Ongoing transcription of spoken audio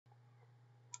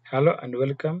Hello and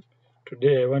welcome.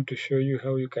 Today I want to show you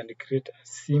how you can create a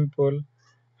simple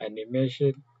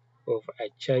animation of a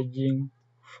charging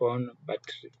phone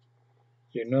battery.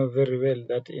 You know very well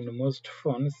that in most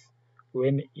phones,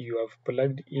 when you have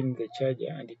plugged in the charger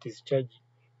and it is charging,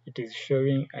 it is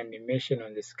showing animation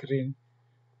on the screen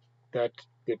that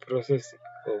the process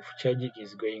of charging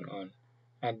is going on.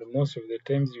 And most of the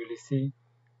times you will see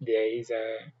there is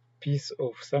a piece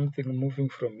of something moving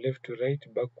from left to right,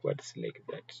 backwards like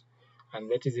that. And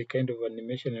that is the kind of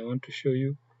animation I want to show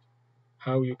you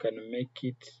how you can make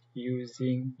it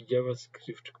using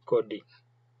JavaScript coding.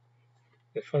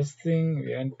 The first thing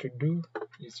we want to do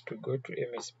is to go to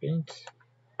MS Paint.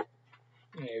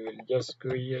 I will just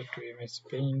go here to MS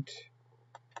Paint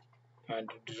and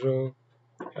draw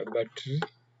a battery.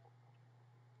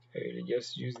 I will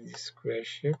just use this square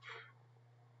shape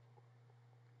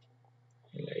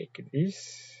like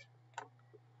this,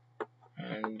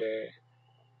 and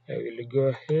I will go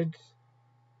ahead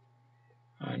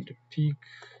and pick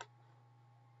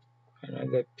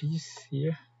another piece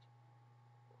here.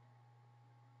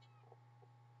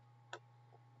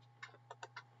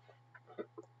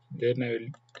 Then I will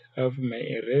have my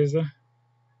eraser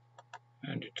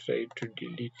and try to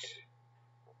delete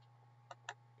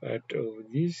part of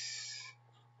this.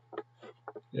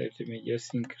 Let me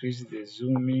just increase the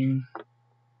zooming.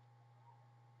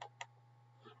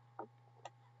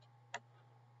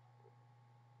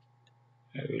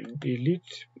 I will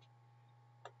delete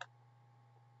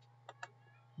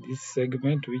this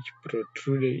segment which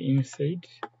protruded inside.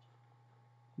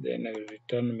 Then I will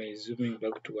return my zooming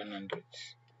back to 100.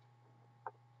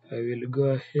 I will go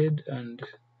ahead and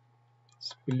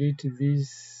split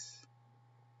this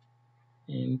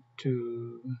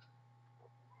into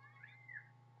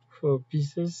 4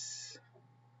 pieces.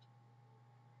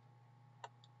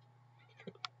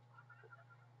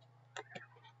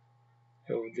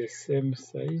 Of the same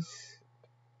size.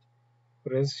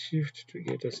 Press shift to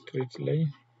get a straight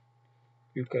line.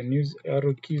 You can use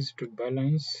arrow keys to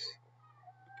balance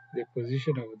the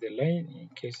position of the line in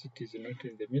case it is not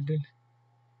in the middle,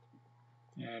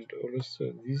 and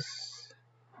also this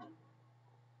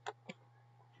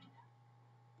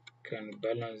can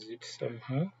balance it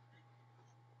somehow.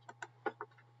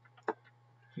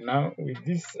 Now with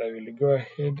this I will go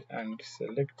ahead and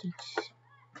select it,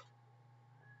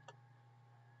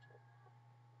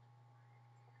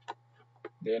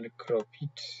 then crop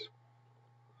it.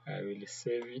 I will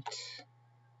save it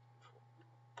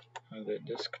on the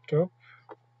desktop,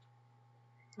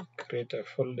 create a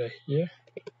folder here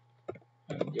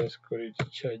and just call it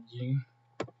charging.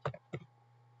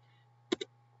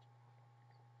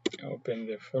 Open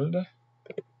the folder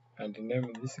and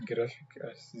name this graphic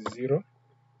as 0,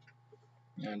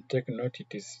 and take note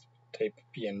it is type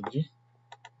PNG.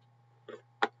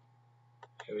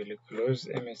 I will close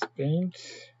MS Paint.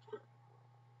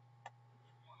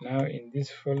 Now in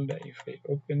this folder, if I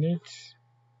open it,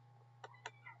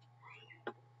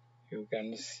 you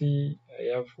can see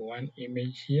I have one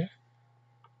image here.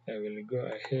 I will go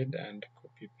ahead and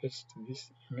copy paste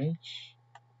this image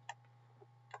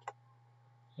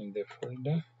in the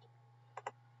folder,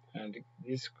 and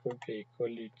this copy I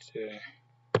call it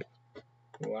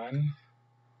 1.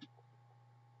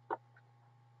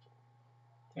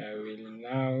 I will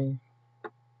now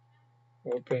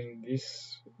open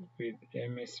this with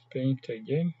MS Paint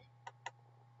again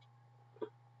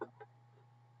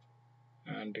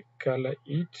and color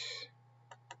it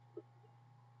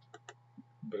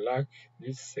black,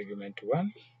 this segment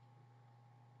 1,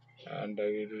 and I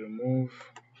will remove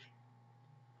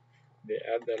the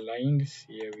other lines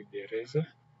here with the eraser.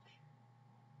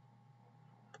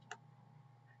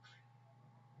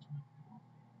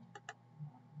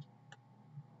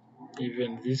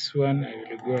 Even this one I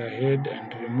will go ahead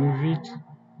and remove it.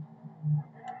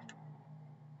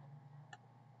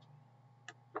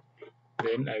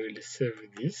 Then I will save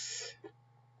this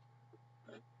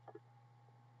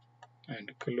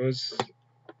and close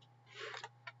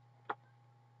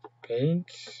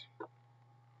Paint.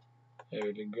 I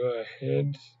will go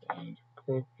ahead and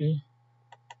copy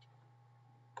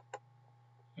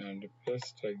and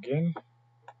paste again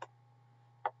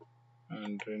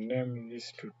and rename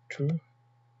this to 2.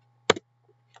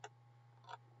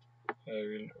 I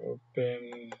will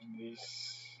open this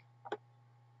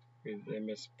with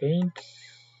MS Paint,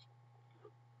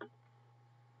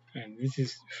 and this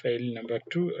is file number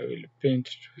 2. I will paint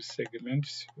 2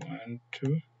 segments, 1,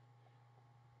 2,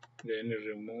 then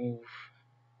remove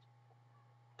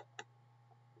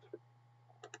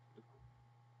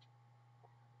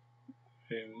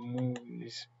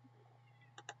this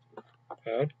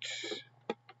part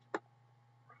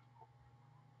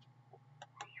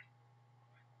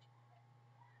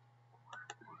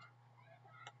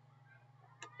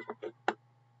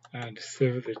and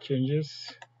save the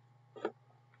changes.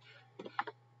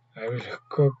 I will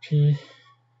copy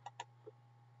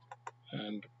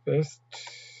and paste,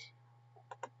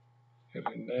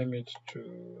 rename it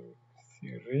to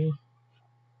 3.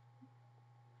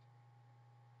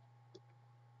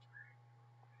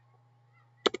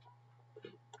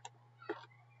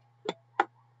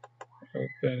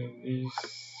 Open this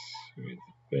with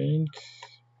paint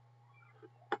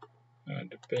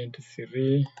and paint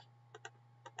 3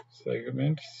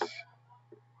 segments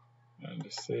and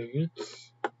save it.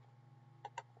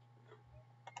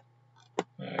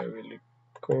 I will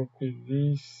copy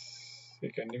this.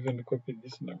 You can even copy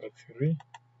this number 3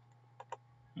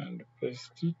 and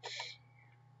paste it.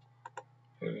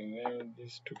 Rename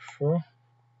this to 4.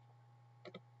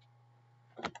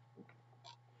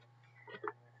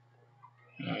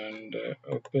 And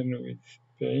open with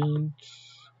paint.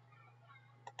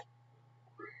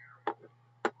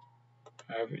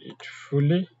 Have it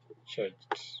fully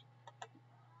charged.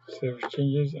 Save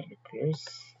changes and close.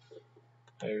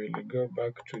 I will go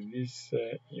back to this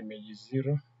image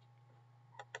 0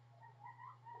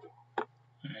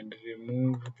 and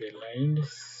remove the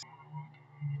lines.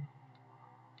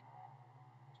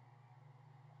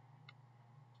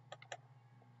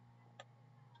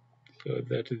 So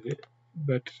that the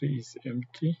battery is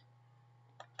empty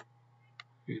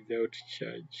without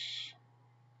charge.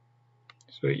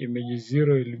 So image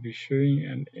 0 will be showing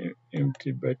an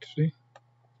empty battery,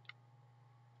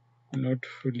 not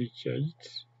fully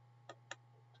charged.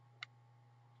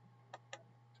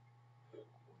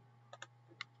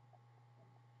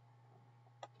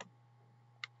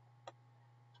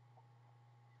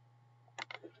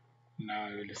 Now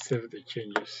I will save the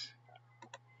changes.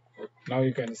 Now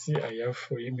you can see I have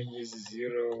 4 images,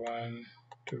 0, 1,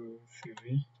 2,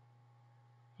 3,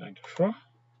 and 4.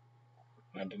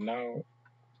 And now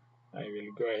I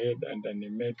will go ahead and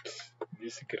animate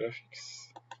these graphics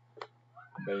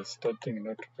by starting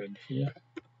Notepad here.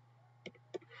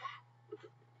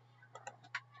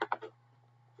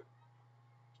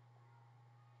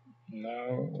 Now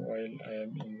while I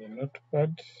am in the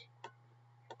Notepad,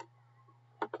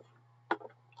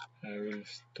 I will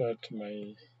start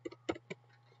my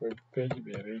web page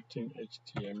by writing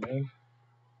HTML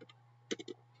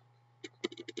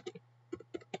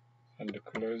and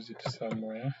close it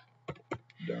somewhere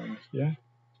down here.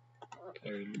 I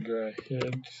will go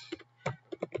ahead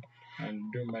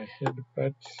and do my head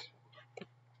part.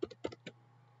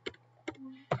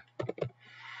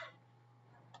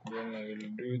 Then I will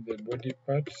do the body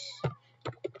parts.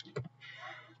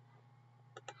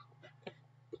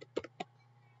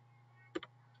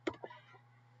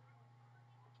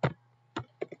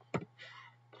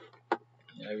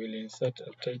 I will insert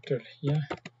a title here.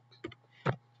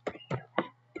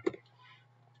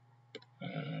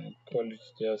 Call it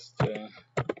just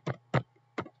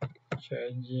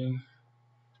charging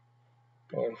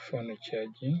or phone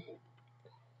charging.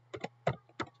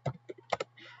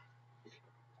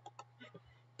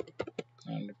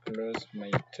 And close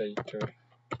my title.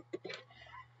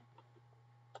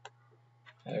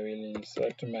 I will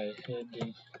insert my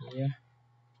heading here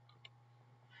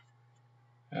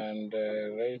and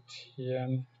write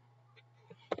here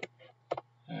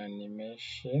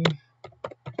animation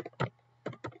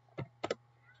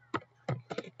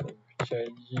of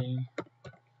charging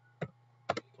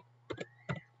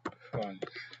phone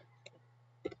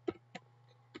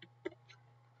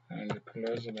and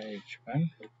close my H1.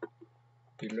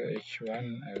 Below H1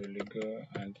 I will go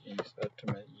and insert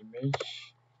my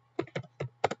image,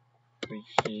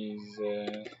 which is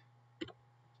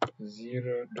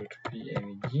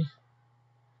 0.png,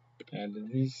 and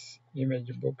this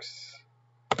image box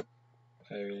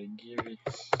I will give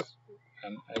it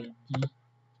an ID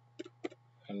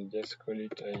and just call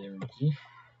it img.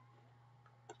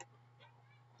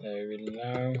 I will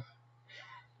now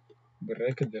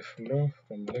break the flow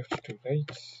from left to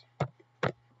right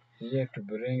here to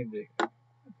bring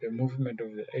the movement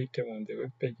of the item on the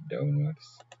web page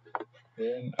downwards.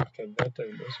 Then after that I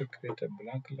will also create a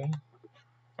blank line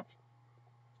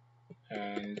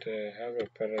and have a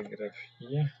paragraph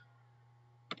here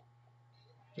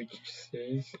which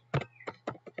says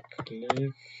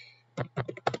click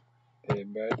the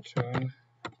button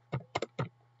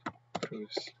to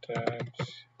start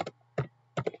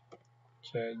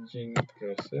charging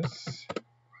process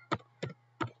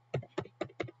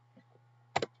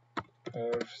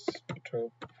or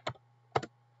stop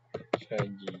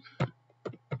charging.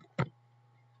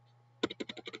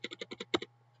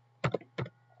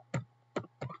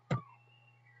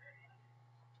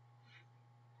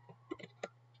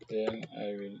 Then I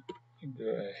will go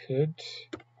ahead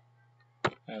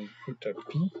and put a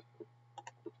P.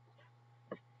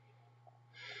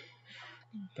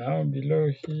 Now below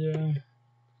here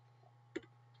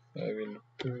I will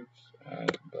put a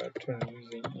button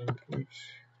using input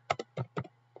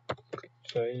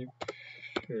type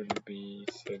should be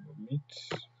submit.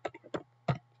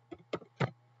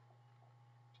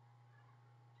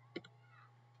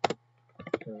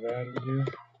 Value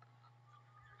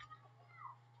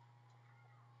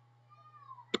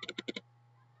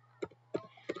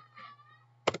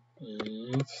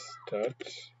is start.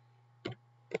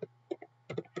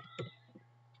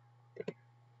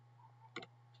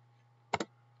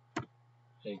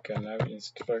 I can have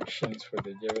instructions for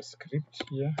the JavaScript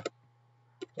here.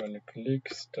 When you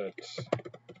click start,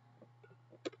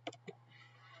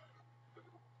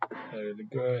 I will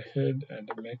go ahead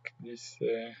and make this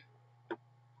the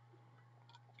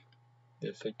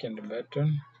second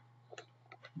button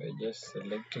by just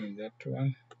selecting that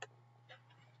one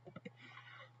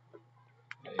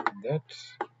like that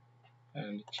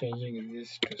and changing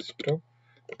this to stop,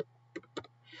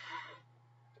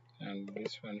 and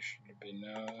this one should be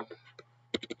now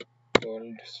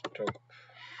called stop.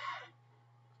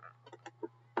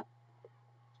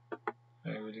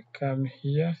 I will come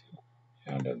here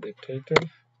under the title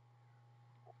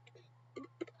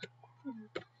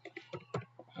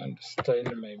and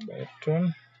style my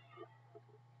button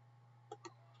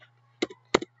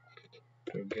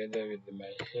together with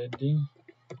my heading.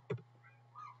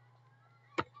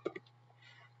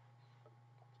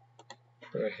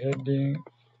 For heading,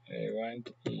 I want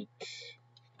it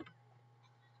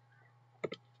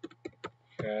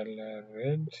color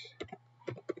red,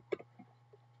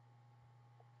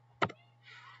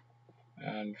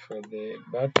 and for the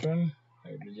button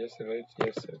I will just write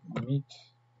here submit.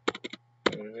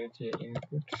 I will write here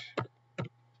input,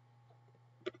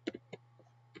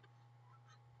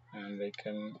 and I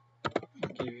can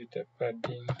give it a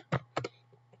padding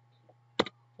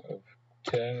of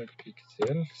 10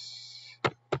 pixels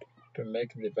to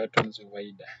make the buttons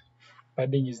wider.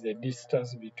 Padding is the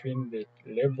distance between the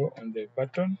label on the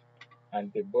button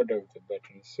and the border of the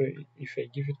button. So if I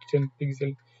give it 10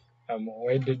 pixels, I'm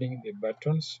widening the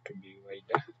buttons to be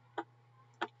wider.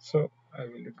 So I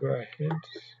will go ahead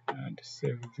and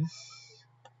save this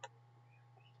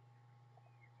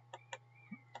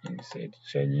inside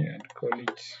charging and call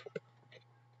it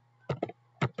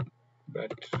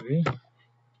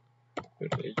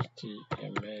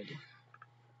battery.html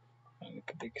and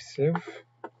click save.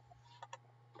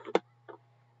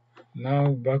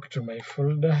 Now back to my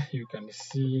folder. You can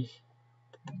see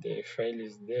the file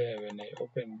is there. When I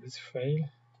open this file,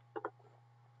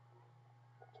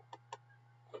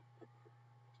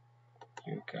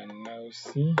 you can now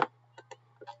see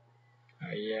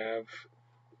I have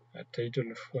a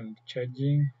title phone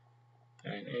charging,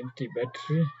 an empty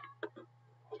battery,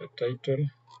 a title,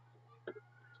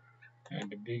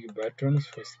 and big buttons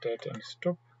for start and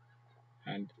stop,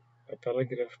 and a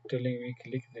paragraph telling me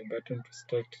click the button to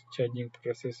start charging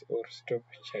process or stop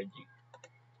charging.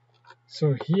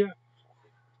 So here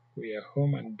we are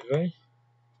home and dry.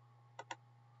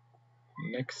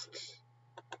 Next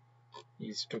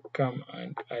is to come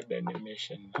and add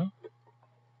animation now.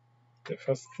 The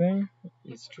first thing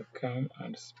is to come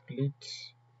and split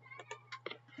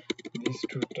these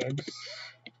two tags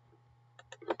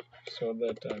so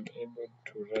that I'm able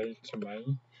to write my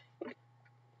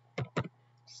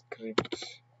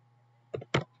script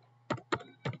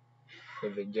for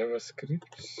the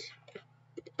JavaScript.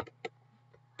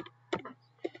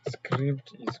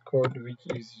 Script is code which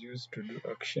is used to do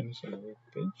actions on a web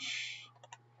page.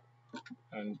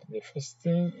 And the first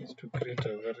thing is to create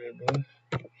a variable.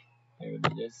 I will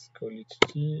just call it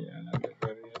t, another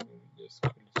variable, just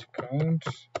call it count,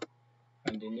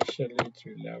 and initially it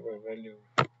will have a value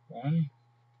of 1.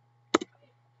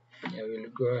 I will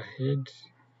go ahead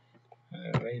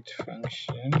and write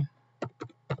function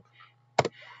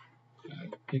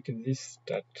and pick this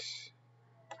start,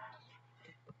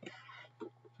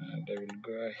 and I will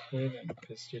go ahead and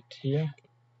paste it here,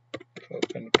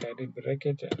 open curly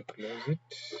bracket and close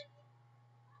it.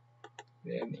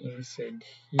 Then inside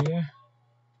here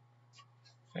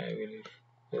I will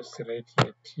just write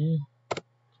here t,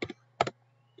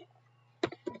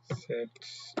 set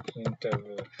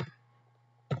interval.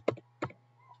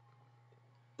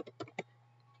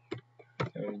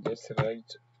 I will just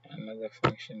write another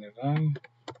function run,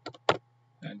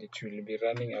 and it will be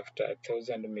running after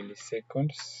 1000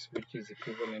 milliseconds, which is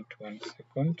equivalent to 1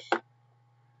 second.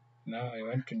 Now I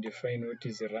want to define what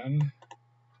is run.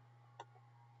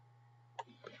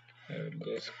 I will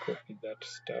just copy that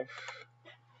stuff,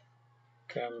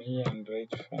 come here and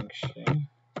write function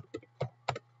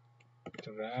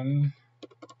run,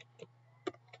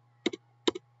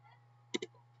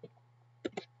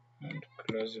 and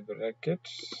close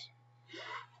brackets.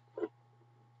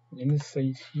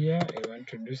 Inside here, I want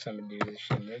to do some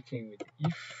decision making with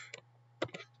if,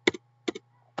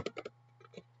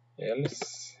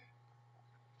 else,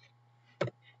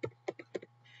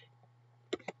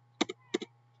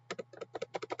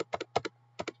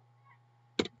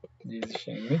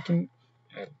 decision making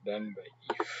are done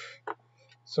by if.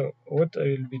 So what I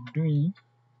will be doing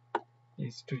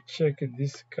is to check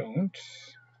this count.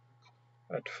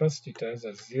 At first it has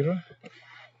a 0.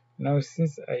 Now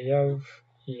since I have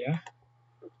here,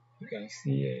 you can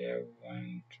see I have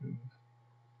 1, 2,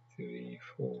 3,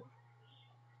 4,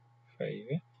 5.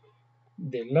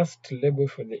 The last label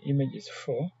for the image is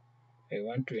 4. I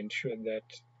want to ensure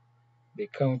that the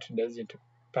count doesn't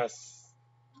pass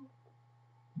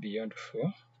beyond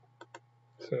 4.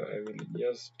 So I will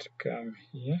just come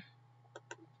here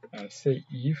and say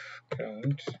if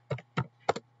count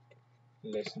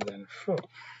less than 4.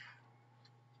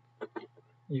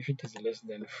 If it is less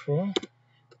than 4,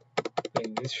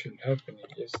 then this should happen.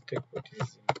 You just take what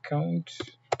is in count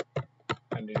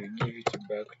and you give it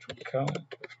back to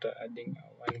count after adding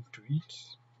a 1 to it.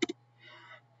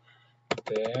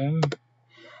 Then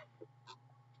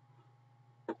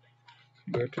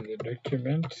go to the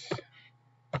document,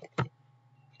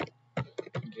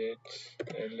 get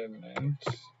element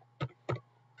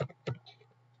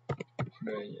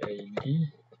by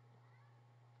ID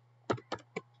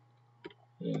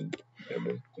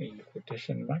in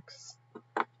quotation marks,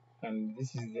 and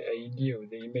this is the ID of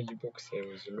the image box I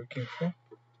was looking for.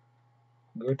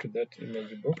 Go to that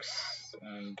image box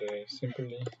and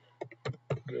simply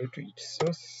go to its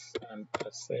source and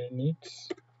assign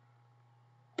it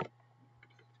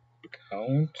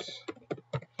count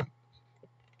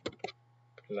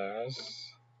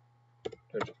plus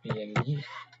 .png.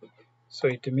 So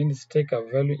it means take a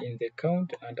value in the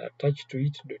count and attach to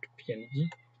it .png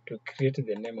to create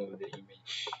the name of the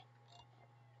image.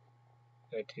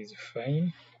 That is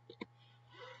fine,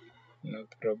 no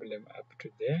problem up to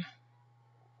there.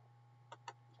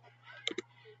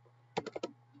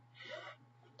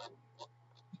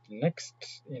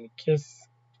 Next, in case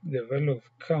the value of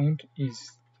count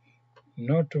is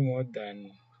not more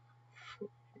than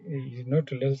is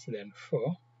not less than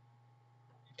 4,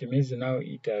 it means now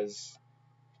it has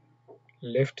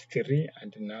left 3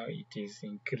 and now it is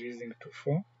increasing to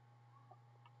 4.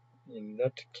 In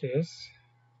that case,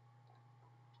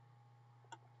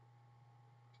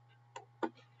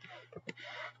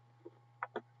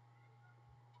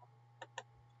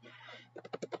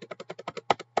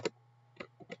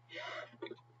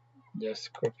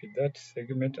 just copy that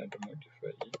segment and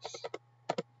modify it.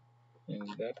 In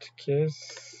that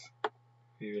case,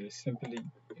 we will simply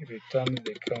return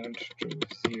the count to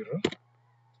 0,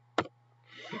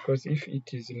 because if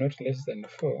it is not less than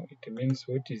 4, it means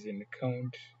what is in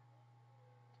count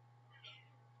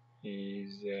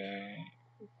is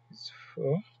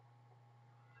 4,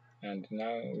 and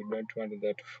now we don't want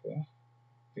that 4.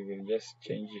 We will just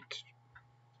change it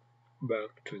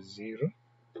back to 0.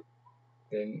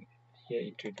 Then here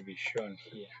it will be shown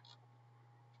here.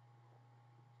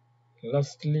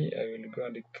 Lastly, I will go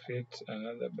and create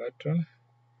another button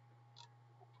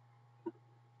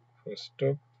for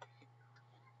stop,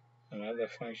 another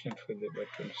function for the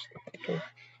button stop,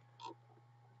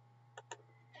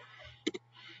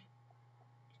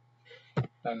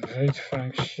 and write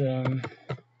function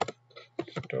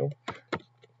stop,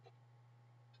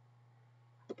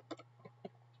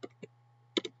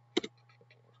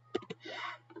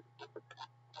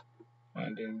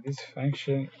 and in this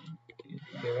function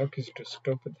the work is to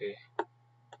stop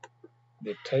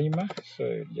the timer. So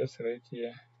you just write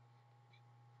here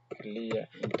clear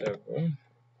interval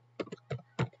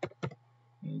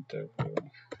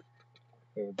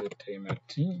of the timer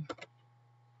t,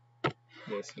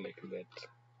 just like that.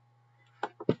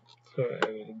 So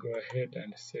I will go ahead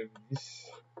and save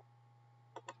this.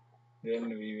 Then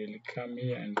we will come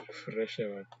here and refresh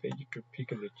our page to pick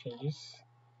the changes,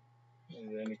 and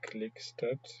then click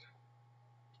start.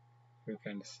 You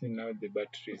can see now the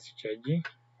battery is charging,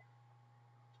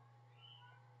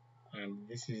 and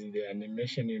this is the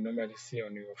animation you normally see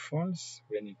on your phones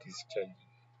when it is charging.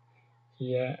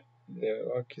 Here the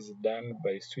work is done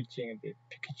by switching the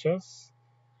pictures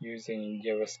using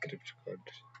JavaScript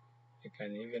code. You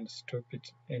can even stop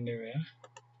it anywhere,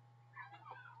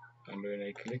 and when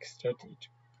I click start, it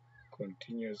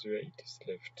continues where it is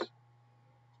left.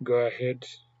 Go ahead,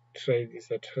 try this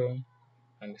at home,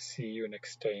 and see you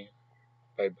next time.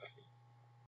 Bye bye.